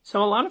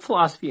So a lot of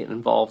philosophy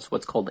involves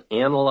what's called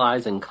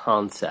analyzing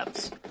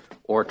concepts,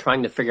 or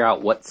trying to figure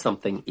out what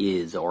something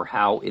is or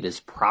how it is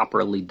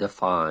properly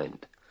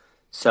defined.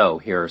 So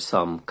here are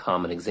some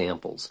common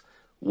examples.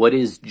 What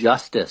is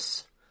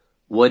justice?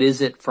 What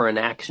is it for an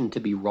action to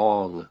be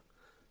wrong?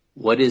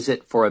 What is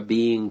it for a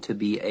being to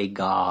be a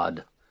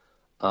god?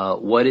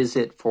 What is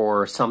it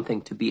for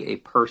something to be a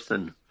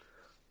person?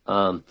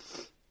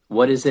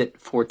 What is it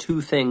for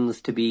two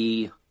things to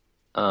be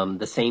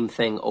the same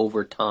thing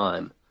over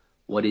time?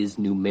 What is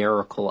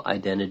numerical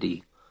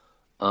identity?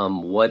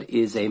 What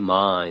is a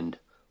mind?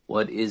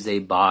 What is a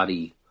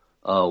body?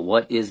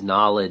 What is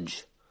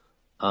knowledge?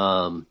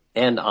 And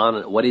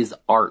on. What is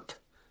art?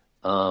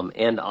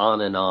 And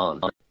on and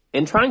on.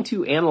 In trying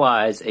to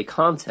analyze a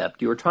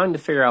concept, you are trying to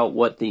figure out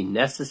what the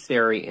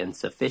necessary and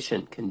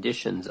sufficient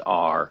conditions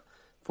are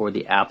for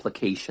the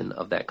application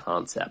of that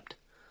concept,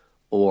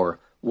 or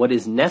what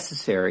is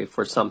necessary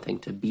for something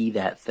to be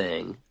that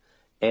thing,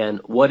 and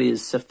what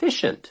is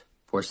sufficient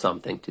for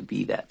something to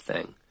be that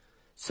thing.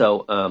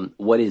 So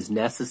what is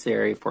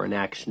necessary for an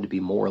action to be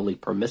morally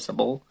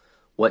permissible?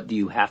 What do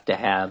you have to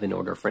have in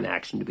order for an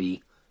action to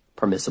be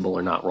permissible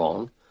or not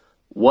wrong?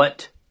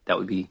 That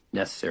would be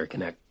necessary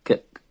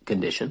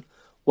condition.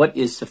 What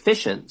is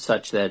sufficient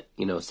such that,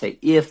 say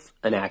if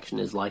an action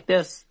is like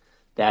this,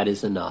 that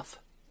is enough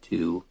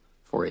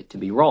for it to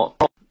be wrong.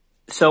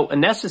 So a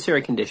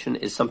necessary condition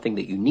is something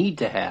that you need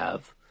to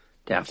have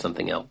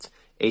something else.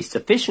 A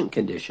sufficient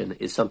condition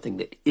is something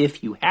that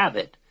if you have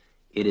it,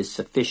 it is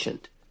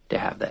sufficient to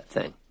have that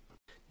thing.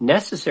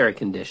 Necessary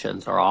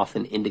conditions are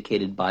often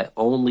indicated by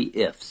only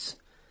ifs.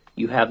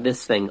 You have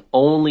this thing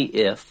only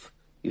if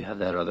you have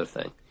that other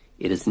thing.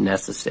 It is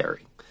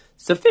necessary.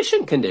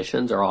 Sufficient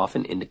conditions are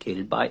often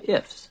indicated by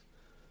ifs.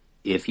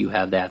 If you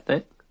have that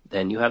thing,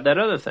 then you have that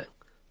other thing.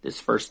 This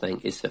first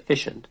thing is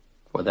sufficient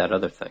for that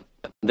other thing.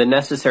 The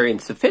necessary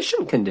and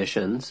sufficient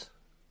conditions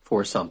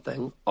for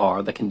something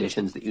are the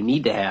conditions that you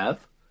need to have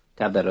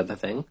that other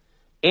thing.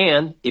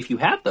 And if you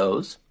have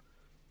those,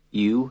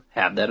 you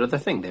have that other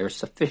thing. They're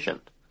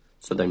sufficient.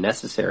 So they're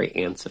necessary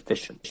and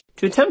sufficient.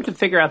 To attempt to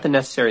figure out the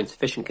necessary and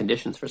sufficient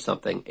conditions for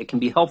something, it can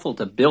be helpful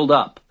to build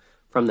up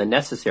from the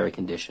necessary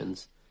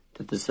conditions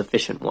to the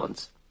sufficient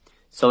ones.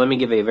 So let me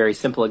give a very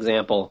simple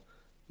example,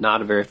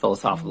 not a very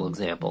philosophical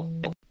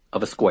example,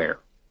 of a square.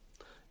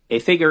 A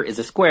figure is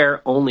a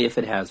square only if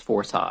it has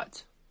four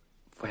sides.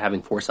 For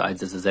having four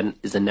sides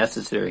is a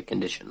necessary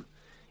condition.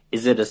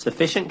 Is it a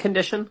sufficient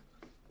condition?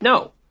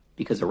 No,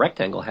 because a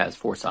rectangle has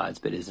four sides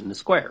but isn't a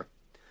square.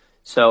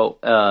 So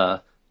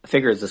a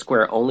figure is a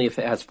square only if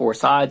it has four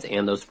sides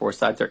and those four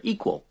sides are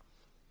equal.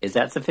 Is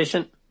that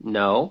sufficient?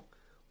 No.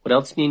 What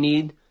else do you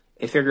need?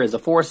 A figure is a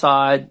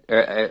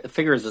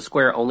figure is a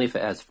square only if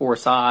it has four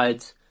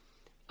sides,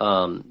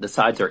 the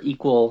sides are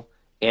equal,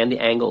 and the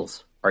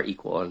angles are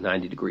equal at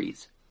 90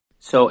 degrees.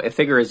 So a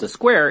figure is a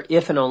square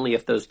if and only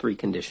if those three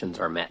conditions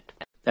are met.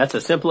 That's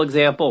a simple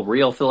example.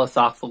 Real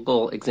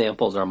philosophical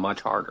examples are much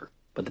harder,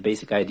 but the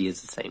basic idea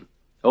is the same.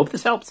 I hope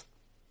this helps.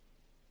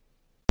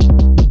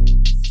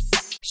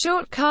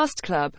 Shortcast Club